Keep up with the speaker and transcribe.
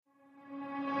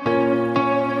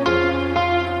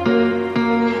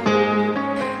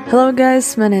Hello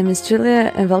guys, my name is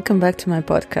Julia and welcome back to my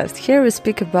podcast. Here we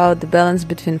speak about the balance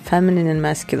between feminine and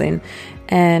masculine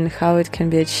and how it can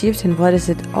be achieved and what is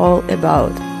it all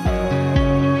about.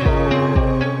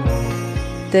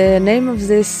 The name of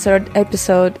this third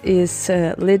episode is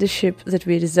Leadership That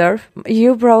We Deserve.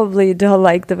 You probably don't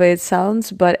like the way it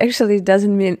sounds, but actually it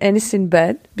doesn't mean anything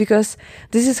bad because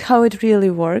this is how it really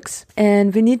works.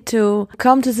 And we need to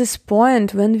come to this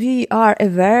point when we are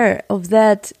aware of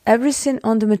that everything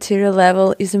on the material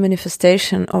level is a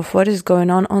manifestation of what is going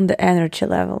on the energy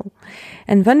level.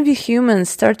 And when we humans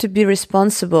start to be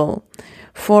responsible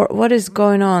for what is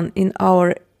going on in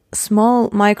our small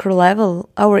micro level,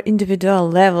 our individual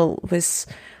level with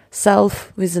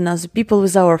self, with another people,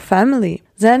 with our family,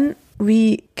 then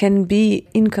we can be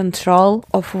in control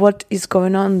of what is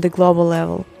going on the global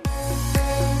level.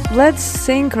 Let's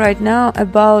think right now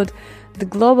about the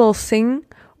global thing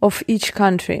of each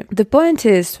country. The point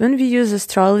is, when we use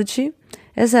astrology,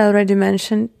 as I already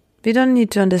mentioned, we don't need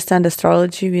to understand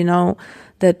astrology. We know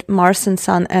that Mars and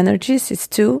Sun energies is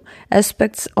two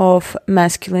aspects of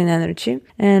masculine energy.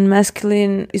 And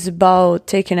masculine is about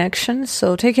taking action.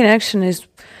 So taking action is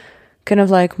kind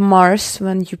of like Mars,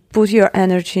 when you put your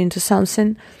energy into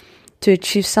something, to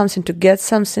achieve something, to get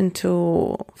something,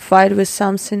 to fight with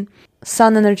something.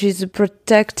 Sun energy is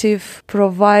protective,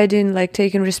 providing, like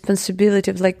taking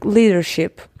responsibility, like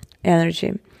leadership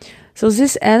energy. So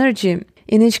this energy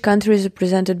in each country is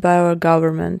represented by our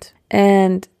government.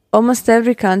 And almost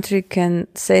every country can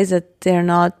say that they're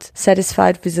not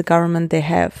satisfied with the government they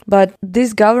have. But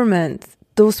this government,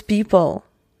 those people,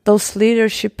 those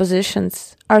leadership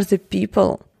positions are the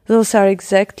people. Those are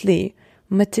exactly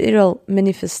material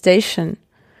manifestation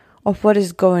of what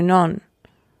is going on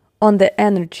the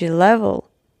energy level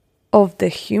of the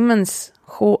humans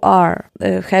who are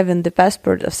having the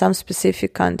passport of some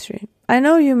specific country. I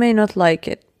know you may not like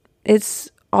it. It's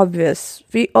obvious.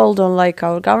 We all don't like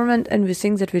our government and we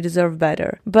think that we deserve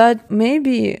better. But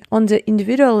maybe on the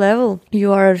individual level,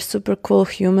 you are a super cool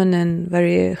human and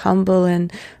very humble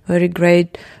and very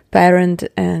great parent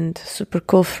and super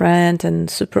cool friend and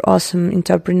super awesome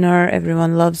entrepreneur.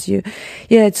 Everyone loves you.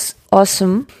 Yeah, it's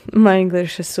awesome. My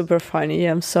English is super funny.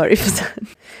 Yeah, I'm sorry for that.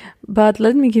 But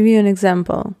let me give you an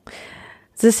example.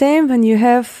 The same when you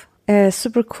have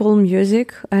super cool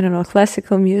music,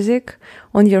 classical music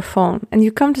on your phone, and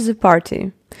you come to the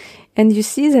party and you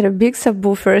see that a big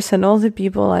subwoofers and all the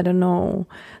people,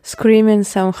 screaming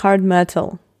some hard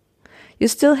metal. You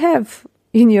still have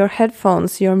in your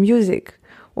headphones your music,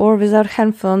 or without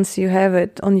headphones you have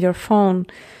it on your phone,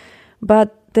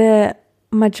 but the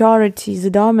majority, the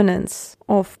dominance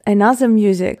of another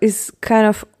music is kind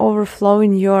of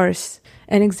overflowing yours.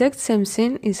 And exact same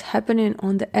thing is happening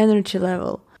on the energy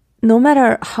level. No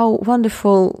matter how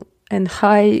wonderful and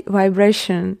high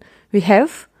vibration we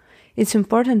have, it's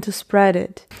important to spread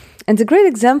it. And a great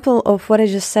example of what I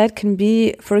just said can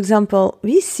be, for example,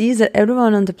 we see that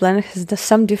everyone on the planet has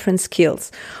some different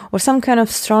skills or some kind of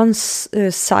strong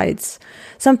sides.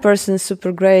 Some person is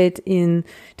super great in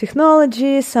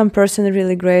technology, some person is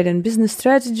really great in business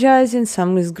strategizing,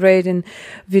 some is great in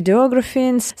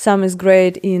videography, some is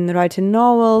great in writing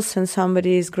novels, and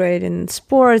somebody is great in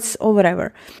sports or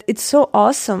whatever. It's so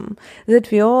awesome that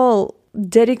we all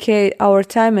dedicate our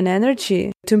time and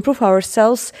energy to improve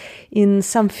ourselves in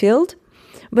some field.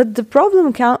 But the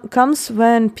problem comes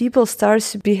when people start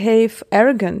to behave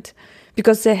arrogant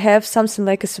because they have something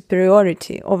like a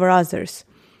superiority over others.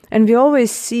 And we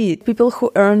always see people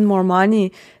who earn more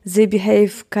money, they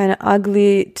behave kind of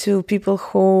ugly to people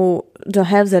who don't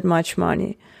have that much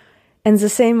money. And the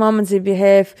same moment they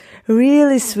behave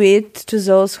really sweet to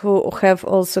those who have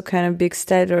also kind of big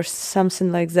status or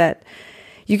something like that.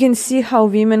 You can see how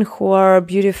women who are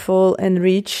beautiful and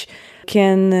rich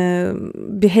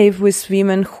can behave with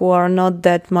women who are not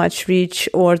that much rich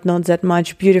or not that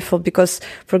much beautiful because,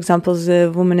 for example,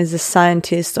 the woman is a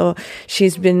scientist or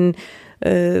she's been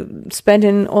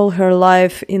spending all her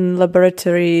life in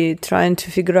laboratory trying to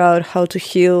figure out how to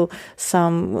heal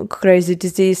some crazy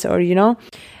disease And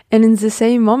in the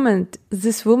same moment,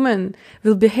 this woman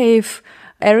will behave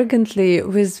arrogantly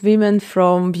with women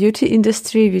from beauty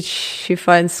industry, which she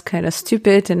finds kind of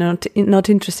stupid and not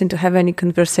interesting to have any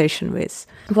conversation with.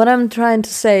 What I'm trying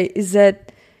to say is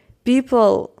that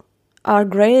people are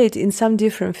great in some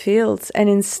different fields, and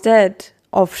instead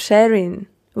of sharing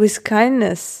with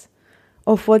kindness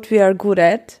of what we are good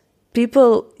at,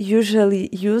 people usually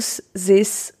use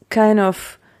this kind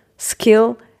of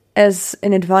skill as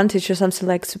an advantage or something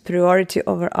like superiority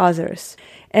over others.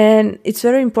 And it's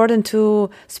very important to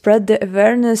spread the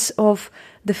awareness of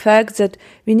the fact that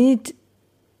we need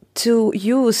to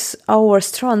use our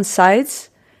strong sides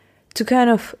to kind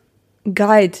of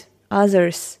guide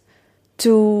others,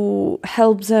 to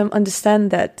help them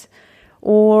understand that,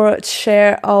 or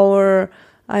share our,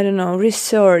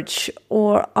 research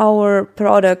or our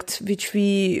product which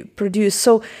we produce.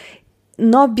 So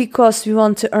not because we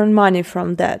want to earn money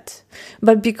from that,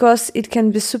 but because it can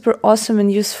be super awesome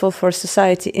and useful for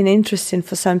society and interesting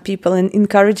for some people and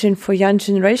encouraging for young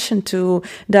generation to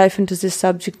dive into this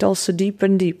subject also deeper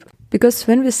and deeper. Because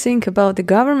when we think about the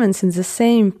governments in the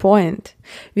same point,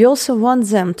 we also want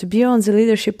them to be on the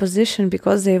leadership position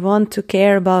because they want to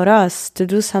care about us, to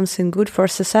do something good for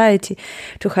society,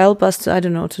 to help us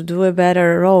to, to do a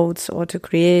better roads or to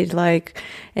create like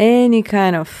any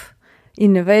kind of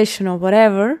innovation or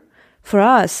whatever for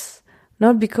us,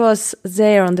 not because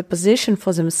they are on the position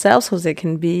for themselves, so they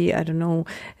can be,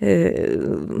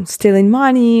 stealing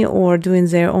money or doing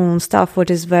their own stuff, what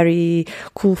is very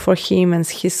cool for him and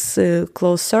his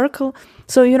close circle.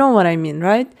 So you know what I mean,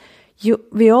 right?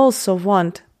 We also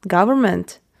want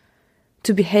government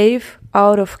to behave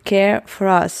out of care for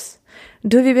us.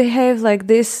 Do we behave like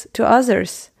this to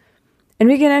others? And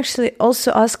we can actually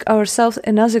also ask ourselves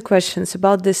another questions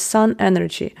about this sun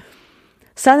energy.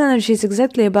 Sun energy is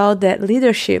exactly about that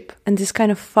leadership and this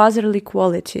kind of fatherly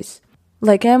qualities.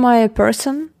 Like, am I a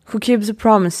person who keeps the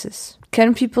promises?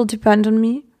 Can people depend on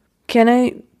me? Can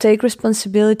I take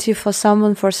responsibility for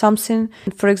someone for something?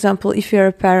 For example, if you're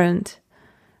a parent,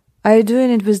 are you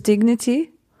doing it with dignity?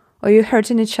 Or are you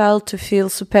hurting a child to feel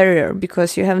superior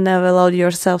because you have never allowed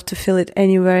yourself to feel it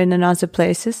anywhere in other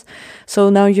places? So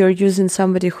now you're using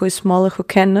somebody who is smaller, who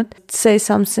cannot say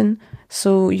something.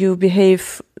 So you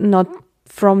behave not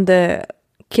from the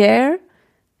care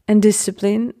and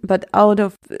discipline, but out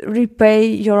of repay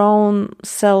your own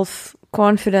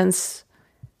self-confidence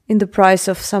in the price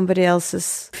of somebody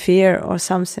else's fear or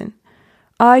something.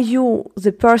 Are you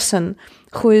the person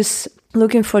who is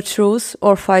looking for truth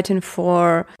or fighting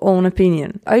for own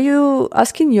opinion? Are you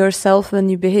asking yourself when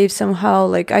you behave somehow,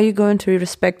 like, are you going to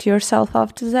respect yourself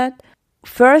after that?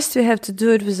 First, we have to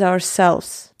do it with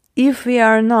ourselves. If we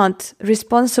are not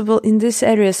responsible in these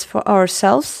areas for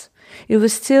ourselves, if we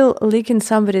still leak in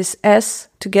somebody's ass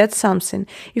to get something,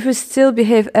 if we still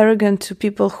behave arrogant to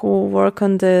people who work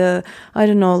on the,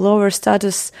 lower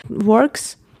status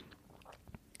works,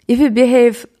 if we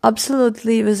behave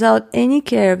absolutely without any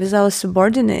care with our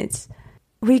subordinates,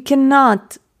 we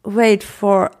cannot wait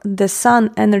for the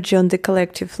sun energy on the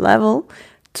collective level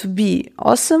to be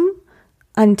awesome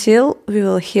until we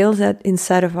will heal that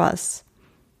inside of us.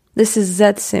 This is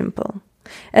that simple.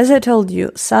 As I told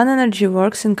you, sun energy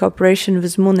works in cooperation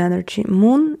with moon energy.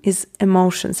 Moon is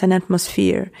emotions and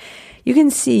atmosphere. You can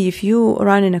see if you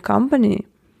run in a company,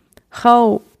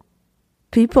 how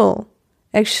people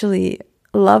actually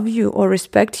love you or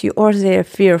respect you, or they are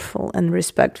fearful and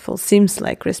respectful. Seems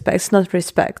like respect. It's not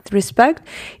respect. Respect,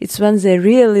 it's when they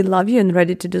really love you and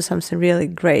ready to do something really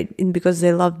great, and because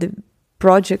they love the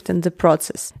project and the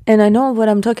process. And I know what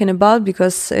I'm talking about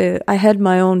because I had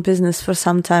my own business for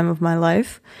some time of my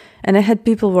life, and I had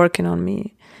people working on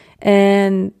me.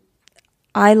 And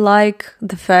I like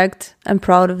the fact, I'm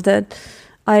proud of that,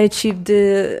 I achieved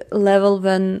the level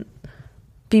when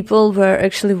people were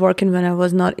actually working when I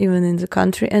was not even in the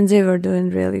country, and they were doing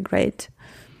really great.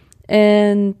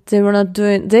 And they were not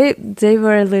doing, they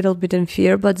were a little bit in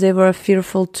fear, but they were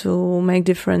fearful to make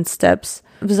different steps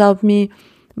without me.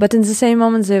 But in the same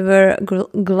moment, they were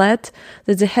glad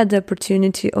that they had the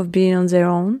opportunity of being on their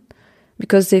own,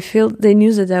 because they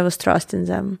knew that I was trusting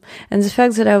them. And the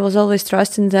fact that I was always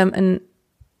trusting them and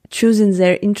choosing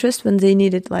their interest when they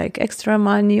needed like extra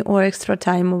money or extra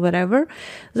time or whatever,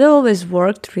 they always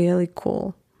worked really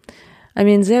cool. I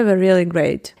mean, they were really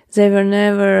great. They were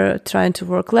never trying to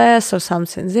work less or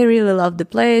something. They really loved the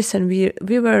place, and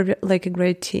we were like a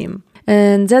great team.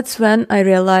 And that's when I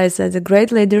realized that the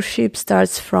great leadership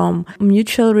starts from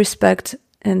mutual respect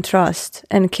and trust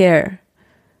and care,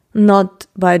 not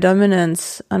by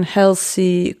dominance,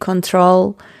 unhealthy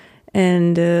control,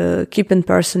 and keeping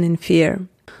person in fear.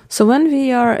 So when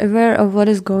we are aware of what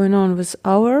is going on with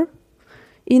our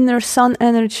inner sun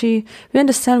energy, we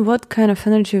understand what kind of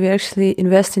energy we actually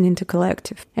investing into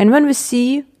collective. And when we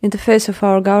see in the face of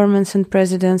our governments and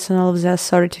presidents and all of the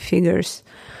authority figures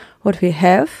what we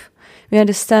have, we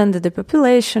understand that the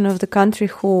population of the country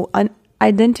who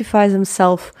identify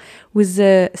themselves with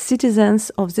the citizens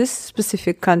of this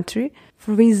specific country,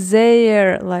 with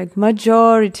their like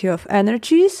majority of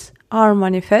energies, are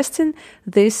manifesting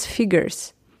these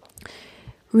figures.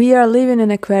 We are living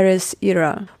in Aquarius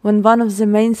era, when one of the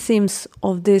main themes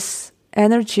of this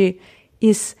energy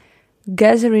is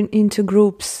gathering into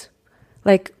groups,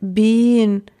 like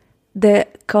being the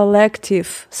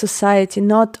collective society,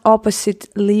 not opposite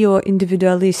Leo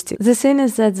individualistic. The thing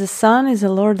is that the sun is a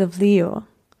lord of Leo.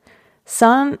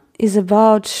 Sun is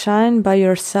about shine by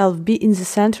yourself, be in the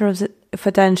center of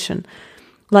attention.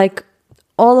 Like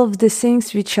all of the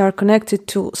things which are connected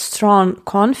to strong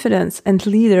confidence and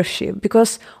leadership,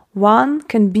 because one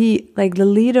can be like the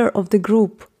leader of the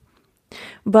group.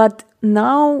 But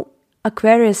now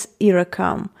Aquarius era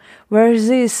come, where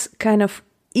this kind of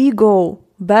ego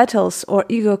battles or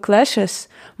ego clashes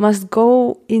must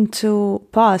go into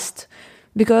past,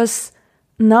 because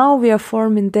now we are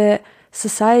forming the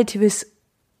society with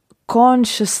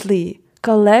consciously,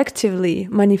 collectively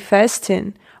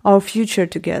manifesting our future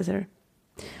together.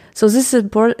 So this is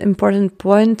an important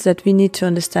point that we need to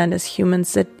understand as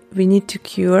humans, that we need to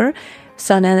cure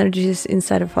sun energies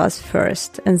inside of us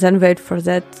first, and then wait for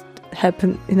that to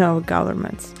happen in our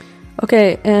governments.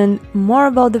 Okay, and more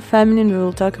about the feminine we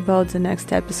will talk about the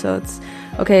next episodes.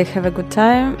 Okay, have a good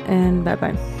time and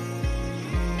bye-bye.